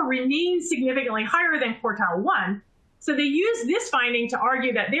 4 remain significantly higher than quartile 1. So they used this finding to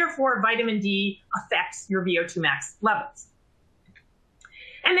argue that therefore vitamin D affects your VO2 max levels.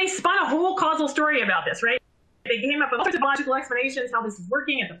 And they spun a whole causal story about this, right? They came up with all sorts of logical explanations how this is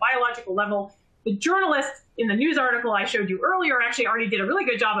working at the biological level. The journalists in the news article I showed you earlier actually already did a really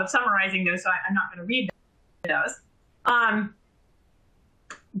good job of summarizing those, so I'm not going to read those.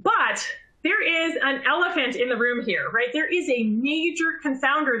 But there is an elephant in the room here, right? There is a major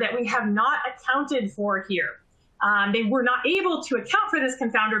confounder that we have not accounted for here. They were not able to account for this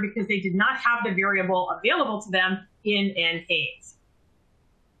confounder because they did not have the variable available to them in NHANES.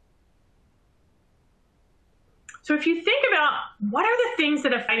 So if you think about what are the things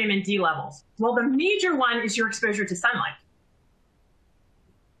that affect vitamin D levels? Well, the major one is your exposure to sunlight.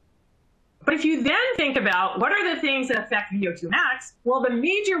 But if you then think about what are the things that affect VO2 max, well, the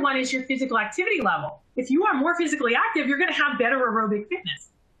major one is your physical activity level. If you are more physically active, you're going to have better aerobic fitness.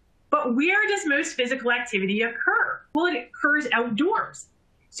 But where does most physical activity occur? Well, it occurs outdoors.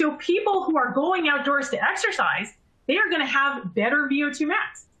 So people who are going outdoors to exercise, they are going to have better VO2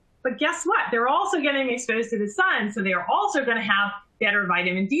 max. But guess what? They're also getting exposed to the sun, so they are also going to have better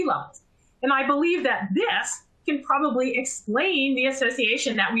vitamin D levels. And I believe that this can probably explain the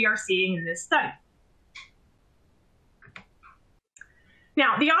association that we are seeing in this study.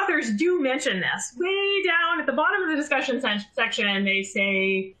 Now, the authors do mention this. Way down at the bottom of the discussion section, they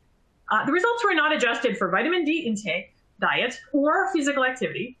say, the results were not adjusted for vitamin D intake, diet, or physical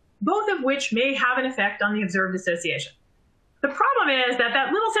activity, both of which may have an effect on the observed association. The problem is that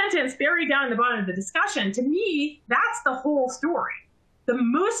that little sentence buried down in the bottom of the discussion, to me, that's the whole story. The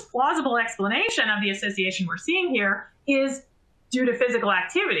most plausible explanation of the association we're seeing here is due to physical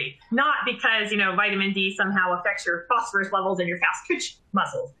activity, not because, vitamin D somehow affects your phosphorus levels and your fast twitch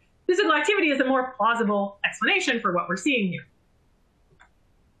muscles. Physical activity is a more plausible explanation for what we're seeing here.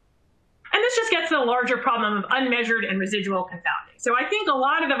 And this just gets to the larger problem of unmeasured and residual confounding. So I think a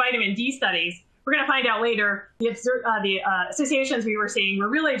lot of the vitamin D studies, we're going to find out later, the associations we were seeing were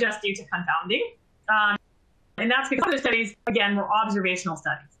really just due to confounding. And that's because other studies, again, were observational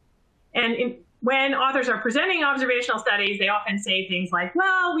studies. And when authors are presenting observational studies, they often say things like,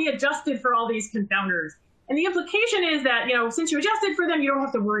 well, we adjusted for all these confounders. And the implication is that, since you adjusted for them, you don't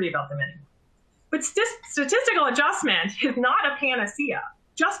have to worry about them anymore. But statistical adjustment is not a panacea.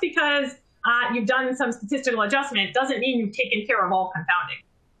 Just because you've done some statistical adjustment doesn't mean you've taken care of all confounding.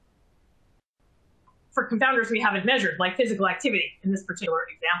 For confounders we haven't measured, like physical activity in this particular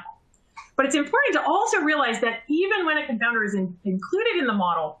example. But it's important to also realize that even when a confounder is included in the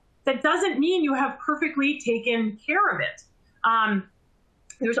model, that doesn't mean you have perfectly taken care of it.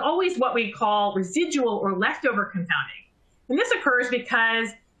 There's always what we call residual or leftover confounding. And this occurs because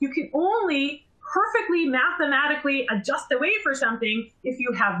you can only perfectly mathematically adjust away for something if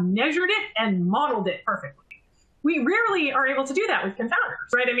you have measured it and modeled it perfectly. We rarely are able to do that with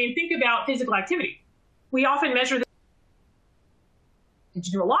confounders, right? I mean, think about physical activity. We often measure this. Did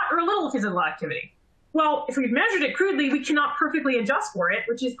you do a lot or a little physical activity? Well, if we've measured it crudely, we cannot perfectly adjust for it,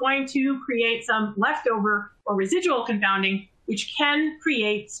 which is going to create some leftover or residual confounding, which can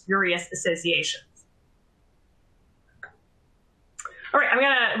create spurious associations. All right, I'm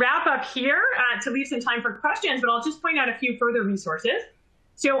going to wrap up here to leave some time for questions, but I'll just point out a few further resources.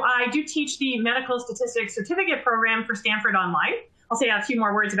 So I do teach the Medical Statistics Certificate Program for Stanford online. I'll say a few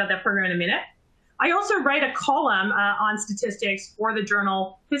more words about that program in a minute. I also write a column on statistics for the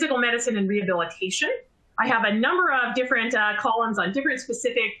journal Physical Medicine and Rehabilitation. I have a number of different columns on different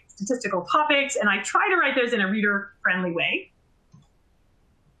specific statistical topics, and I try to write those in a reader-friendly way.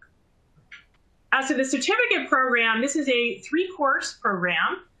 So the certificate program, this is a 3-course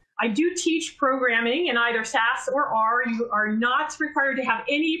program. I do teach programming in either SAS or R. You are not required to have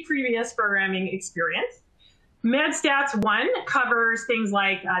any previous programming experience. MedStats 1 covers things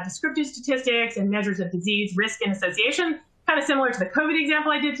like descriptive statistics and measures of disease, risk, and association, kind of similar to the COVID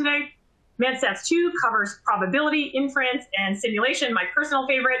example I did today. MedStats 2 covers probability, inference, and simulation, my personal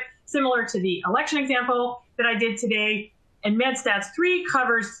favorite, similar to the election example that I did today. And MedStats 3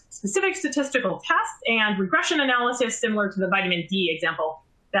 covers specific statistical tests and regression analysis, similar to the vitamin D example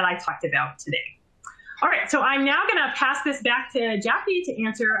that I talked about today. All right, so I'm now going to pass this back to Jackie to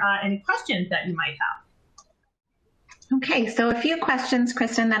answer any questions that you might have. Okay, so a few questions,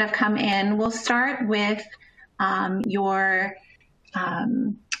 Kristin, that have come in. We'll start with your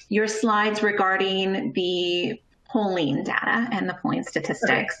slides regarding the polling data and the polling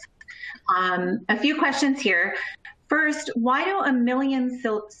statistics. Okay. A few questions here. First, why do 1 million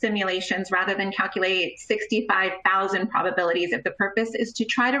simulations rather than calculate 65,000 probabilities if the purpose is to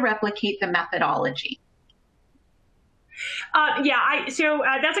try to replicate the methodology?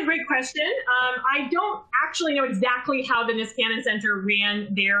 That's a great question. I don't actually know exactly how the Niskanen Center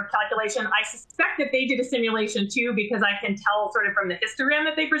ran their calculation. I suspect that they did a simulation too, because I can tell sort of from the histogram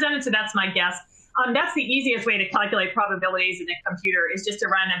that they presented, so that's my guess. That's the easiest way to calculate probabilities in a computer, is just to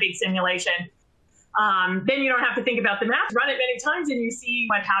run a big simulation. Then you don't have to think about the math, run it many times and you see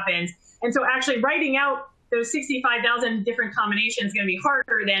what happens. And so actually writing out those 65,000 different combinations is going to be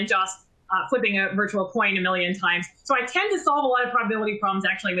harder than just flipping a virtual coin 1 million times. So I tend to solve a lot of probability problems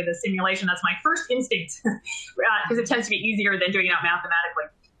actually with a simulation. That's my first instinct, because it tends to be easier than doing it out mathematically.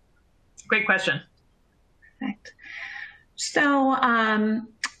 Great question. Perfect. So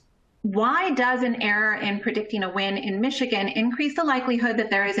why does an error in predicting a win in Michigan increase the likelihood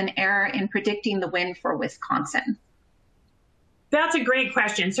that there is an error in predicting the win for Wisconsin? That's a great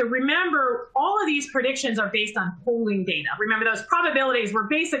question. So remember, all of these predictions are based on polling data. Remember, those probabilities were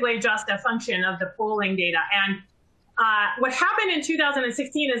basically just a function of the polling data. And what happened in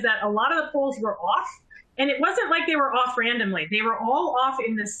 2016 is that a lot of the polls were off, and it wasn't like they were off randomly. They were all off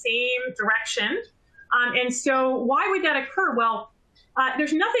in the same direction. And so why would that occur? Well,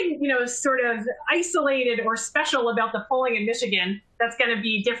 there's nothing, sort of isolated or special about the polling in Michigan that's going to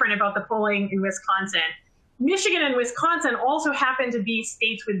be different about the polling in Wisconsin. Michigan and Wisconsin also happen to be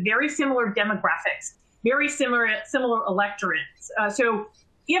states with very similar demographics, very similar electorates. So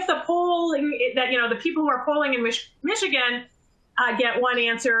if the polling the people who are polling in Michigan get one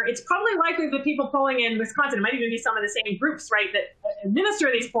answer, it's probably likely the people polling in Wisconsin, it might even be some of the same groups, right, that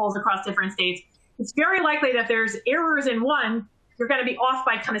administer these polls across different states. It's very likely that there's errors in one, you're going to be off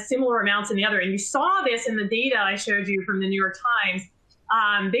by kind of similar amounts in the other. And you saw this in the data I showed you from the New York Times.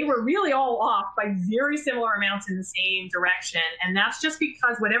 They were really all off by very similar amounts in the same direction. And that's just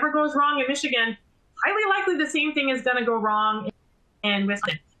because whatever goes wrong in Michigan, highly likely the same thing is going to go wrong in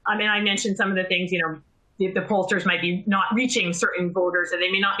Wisconsin. And I mentioned some of the things, the pollsters might be not reaching certain voters, or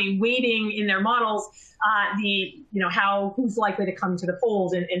they may not be weighting in their models who's likely to come to the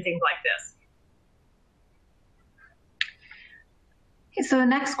polls and things like this. Okay, so the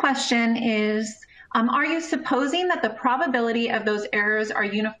next question is, are you supposing that the probability of those errors are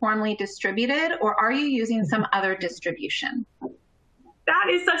uniformly distributed, or are you using some other distribution? That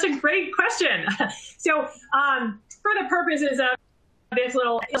is such a great question. So for the purposes of this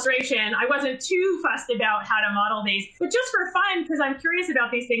little illustration, I wasn't too fussed about how to model these, but just for fun, because I'm curious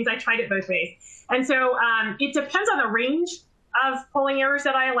about these things, I tried it both ways. And so it depends on the range of polling errors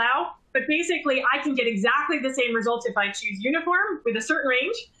that I allow, but basically I can get exactly the same results if I choose uniform with a certain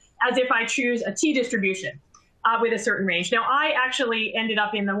range as if I choose a t-distribution with a certain range. Now, I actually ended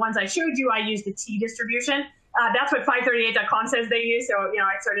up in the ones I showed you, I used the t-distribution. That's what 538.com says they use, so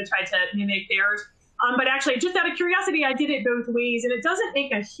I sort of tried to mimic theirs. But actually, just out of curiosity, I did it both ways, and it doesn't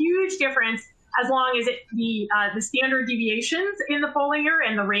make a huge difference as long as the standard deviations in the polling error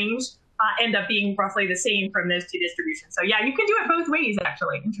and the range end up being roughly the same from those two distributions. So yeah, you can do it both ways,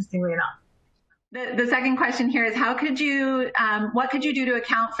 actually, interestingly enough. The second question here is, what could you do to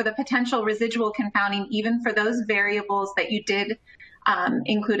account for the potential residual confounding even for those variables that you did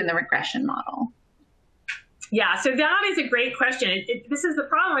include in the regression model? Yeah, so that is a great question. This is the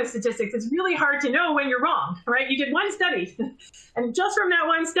problem with statistics. It's really hard to know when you're wrong, right? You did one study, and just from that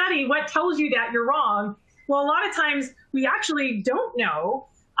one study, what tells you that you're wrong? Well, a lot of times we actually don't know.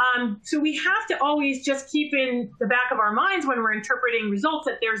 So we have to always just keep in the back of our minds when we're interpreting results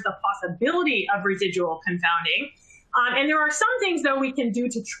that there's the possibility of residual confounding. And there are some things, though, we can do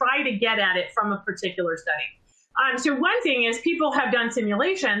to try to get at it from a particular study. So one thing is people have done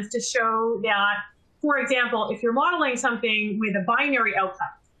simulations to show that, for example, if you're modeling something with a binary outcome,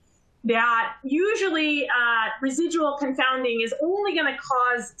 that usually residual confounding is only going to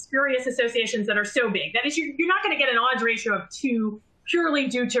cause spurious associations that are so big. That is, you're not going to get an odds ratio of 2 purely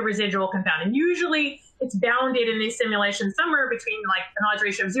due to residual confounding. Usually it's bounded in these simulations somewhere between like an odds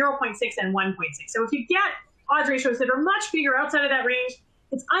ratio of 0.6 and 1.6. So if you get odds ratios that are much bigger outside of that range,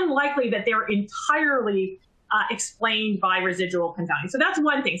 it's unlikely that they're entirely explained by residual confounding. So that's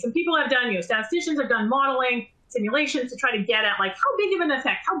one thing. Some people have done, statisticians have done modeling simulations to try to get at like how big of an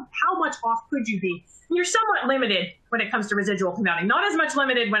effect, how much off could you be? And you're somewhat limited when it comes to residual confounding, not as much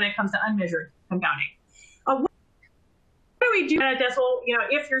limited when it comes to unmeasured confounding. What do we do at this? Well,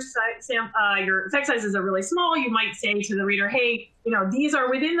 if your effect sizes are really small, you might say to the reader, hey, these are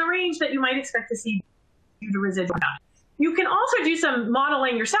within the range that you might expect to see due to residual confounding. You can also do some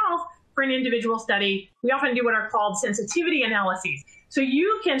modeling yourself. for an individual study, we often do what are called sensitivity analyses. So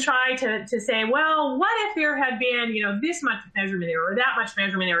you can try to say, well, what if there had been, this much measurement error or that much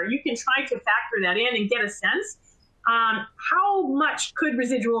measurement error? You can try to factor that in and get a sense. How much could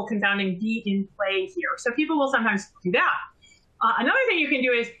residual confounding be in play here? So people will sometimes do that. Another thing you can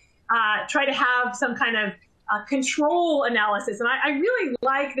do is try to have some kind of control analysis. And I really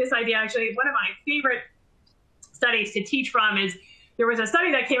like this idea. Actually, one of my favorite studies to teach from is there was a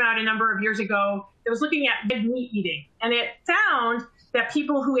study that came out a number of years ago that was looking at red meat eating. And it found that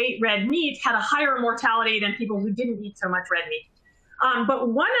people who ate red meat had a higher mortality than people who didn't eat so much red meat. But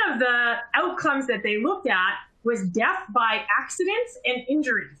one of the outcomes that they looked at was death by accidents and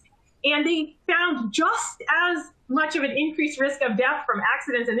injuries. And they found just as much of an increased risk of death from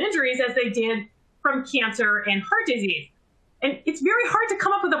accidents and injuries as they did from cancer and heart disease. And it's very hard to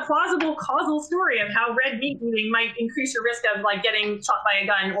come up with a plausible causal story of how red meat eating might increase your risk of getting shot by a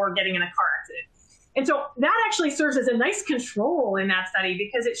gun or getting in a car accident. And so that actually serves as a nice control in that study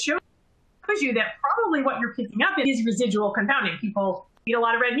because it shows you that probably what you're picking up is residual confounding. People who eat a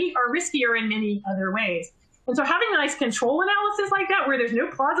lot of red meat are riskier in many other ways. And so having a nice control analysis like that, where there's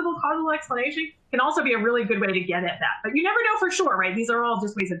no plausible causal explanation, can also be a really good way to get at that. But you never know for sure, right? These are all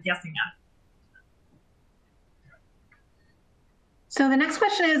just ways of guessing at it. So the next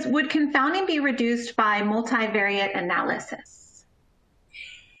question is, would confounding be reduced by multivariate analysis?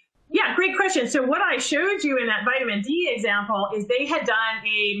 Yeah, great question. So what I showed you in that vitamin D example is they had done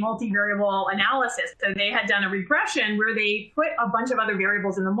a multivariable analysis. So they had done a regression where they put a bunch of other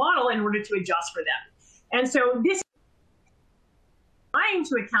variables in the model in order to adjust for them. And so this trying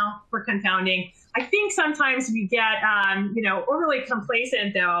to account for confounding. I think sometimes we get, overly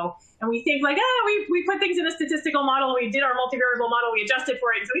complacent though, and we think we put things in a statistical model, we did our multivariable model, we adjusted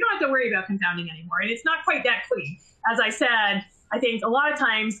for it, so we don't have to worry about confounding anymore. And it's not quite that clean. As I said, I think a lot of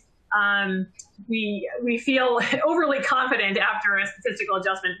times we feel overly confident after a statistical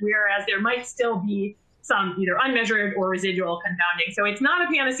adjustment, whereas there might still be some either unmeasured or residual confounding. So it's not a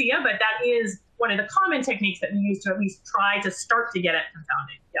panacea, but that is one of the common techniques that we use to at least try to start to get at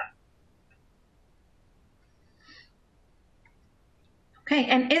confounding. Yeah. Okay,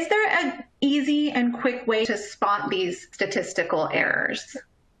 and is there an easy and quick way to spot these statistical errors?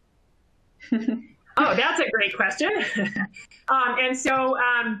 Oh, that's a great question.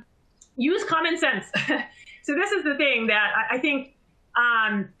 Use common sense. So this is the thing that I think,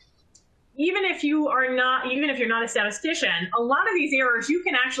 even if you're not a statistician, a lot of these errors you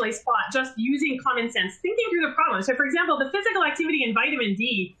can actually spot just using common sense, thinking through the problem. So for example, the physical activity in vitamin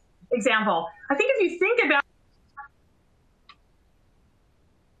D example, I think if you think about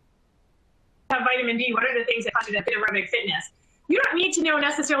vitamin D, what are the things that cause you that bit of aerobic fitness? You don't need to know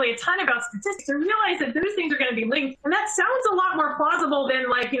necessarily a ton about statistics to realize that those things are going to be linked. And that sounds a lot more plausible than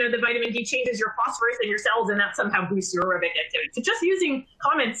the vitamin D changes your phosphorus in your cells and that somehow boosts your aerobic activity. So just using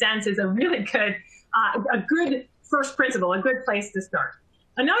common sense is a really good, a good first principle, a good place to start.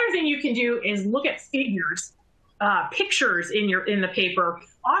 Another thing you can do is look at figures, pictures in the paper.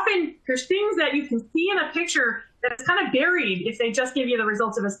 Often there's things that you can see in a picture that's kind of buried if they just give you the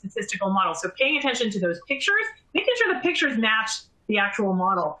results of a statistical model. So paying attention to those pictures, making sure the pictures match the actual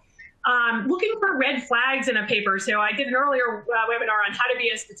model. Looking for red flags in a paper. So I did an earlier webinar on how to be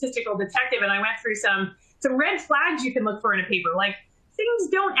a statistical detective, and I went through some red flags you can look for in a paper, like things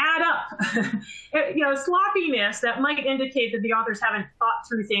don't add up. Sloppiness that might indicate that the authors haven't thought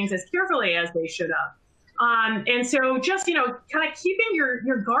through things as carefully as they should have. And so just, kind of keeping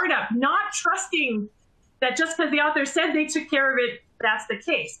your guard up, not trusting that just because the author said they took care of it, that's the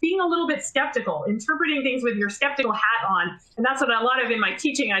case. Being a little bit skeptical, interpreting things with your skeptical hat on. And that's what a lot of in my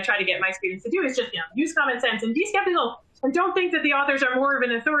teaching I try to get my students to do is just use common sense and be skeptical and don't think that the authors are more of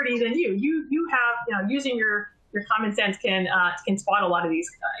an authority than you. You have, using your common sense can spot a lot of these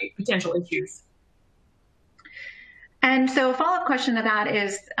potential issues. And so a follow-up question to that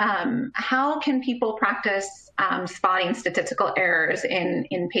is, how can people practice spotting statistical errors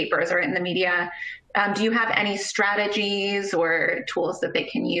in papers or in the media? Do you have any strategies or tools that they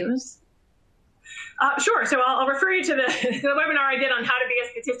can use? Sure. So I'll refer you to the webinar I did on how to be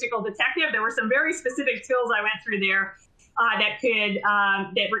a statistical detective. There were some very specific tools I went through there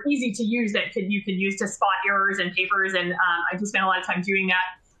that were easy to use you could use to spot errors in papers. And I just spent a lot of time doing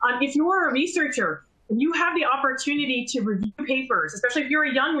that. If you're a researcher, you have the opportunity to review papers, especially if you're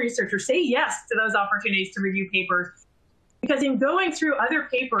a young researcher, say yes to those opportunities to review papers. Because in going through other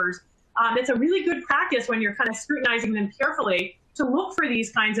papers, it's a really good practice when you're kind of scrutinizing them carefully to look for these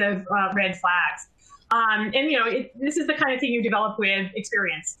kinds of red flags. This is the kind of thing you develop with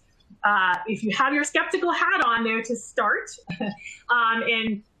experience. If you have your skeptical hat on, though, to start,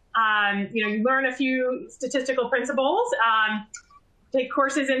 and You learn a few statistical principles, take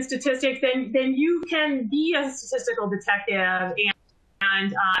courses in statistics, then you can be a statistical detective,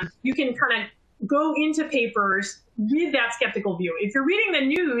 and you can kind of go into papers with that skeptical view. If you're reading the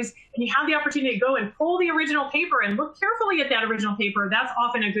news and you have the opportunity to go and pull the original paper and look carefully at that original paper, that's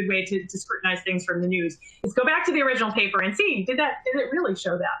often a good way to scrutinize things from the news. Is go back to the original paper and see, did it really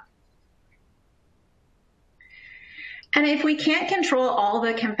show that? And if we can't control all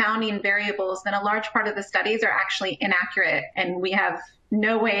the confounding variables, then a large part of the studies are actually inaccurate, and we have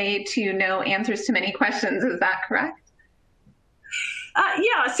no way to know answers to many questions. Is that correct?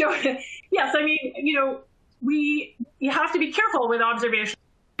 Yeah. So, yes, I mean, you have to be careful with observational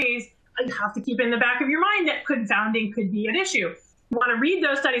studies. You have to keep in the back of your mind that confounding could be an issue. You want to read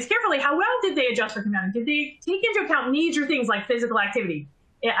those studies carefully. How well did they adjust for confounding? Did they take into account major things like physical activity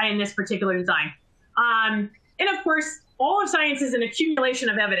in this particular design? And of course, all of science is an accumulation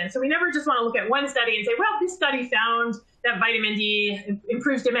of evidence. So we never just want to look at one study and say, well, this study found that vitamin D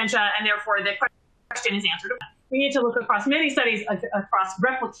improves dementia, and therefore the question is answered. We need to look across many studies, across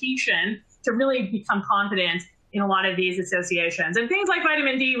replication, to really become confident in a lot of these associations. And things like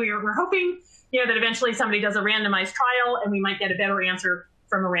vitamin D, we're hoping that eventually somebody does a randomized trial and we might get a better answer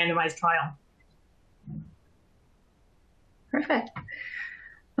from a randomized trial. Perfect.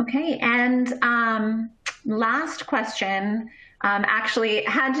 Okay, and last question actually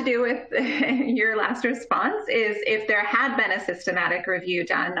had to do with your last response, is if there had been a systematic review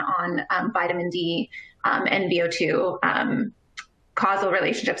done on vitamin D and VO2 causal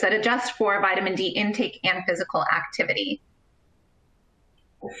relationships that adjust for vitamin D intake and physical activity.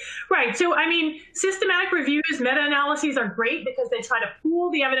 Right. So, I mean, systematic reviews, meta-analyses are great because they try to pool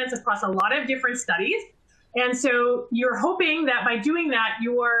the evidence across a lot of different studies. And so you're hoping that by doing that,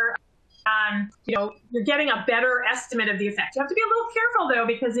 you're getting a better estimate of the effect. You have to be a little careful, though,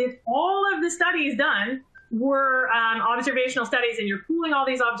 because if all of the studies done were observational studies and you're pooling all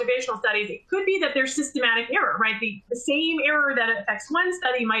these observational studies, it could be that there's systematic error, right? The same error that affects one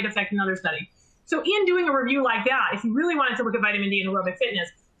study might affect another study. So in doing a review like that, if you really wanted to look at vitamin D and aerobic fitness,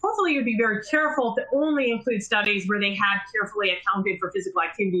 hopefully you'd be very careful to only include studies where they had carefully accounted for physical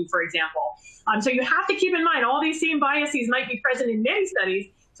activity, for example. So you have to keep in mind all these same biases might be present in many studies.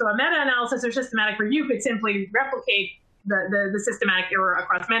 So a meta-analysis or systematic review could simply replicate the systematic error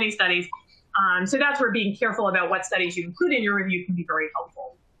across many studies. So that's where being careful about what studies you include in your review can be very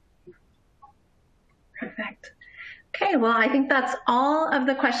helpful. Perfect. Okay, well, I think that's all of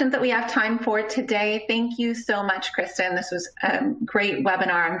the questions that we have time for today. Thank you so much, Kristin. This was a great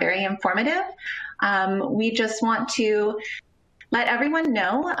webinar and very informative. We just want to let everyone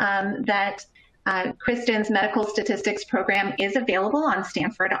know that Kristin's medical statistics program is available on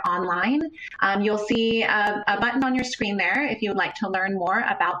Stanford Online. You'll see a button on your screen there if you would like to learn more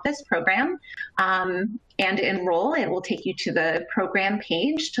about this program and enroll. It will take you to the program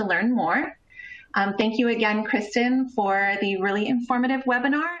page to learn more. Thank you again, Kristin, for the really informative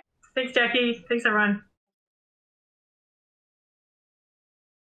webinar. Thanks, Jackie. Thanks, everyone.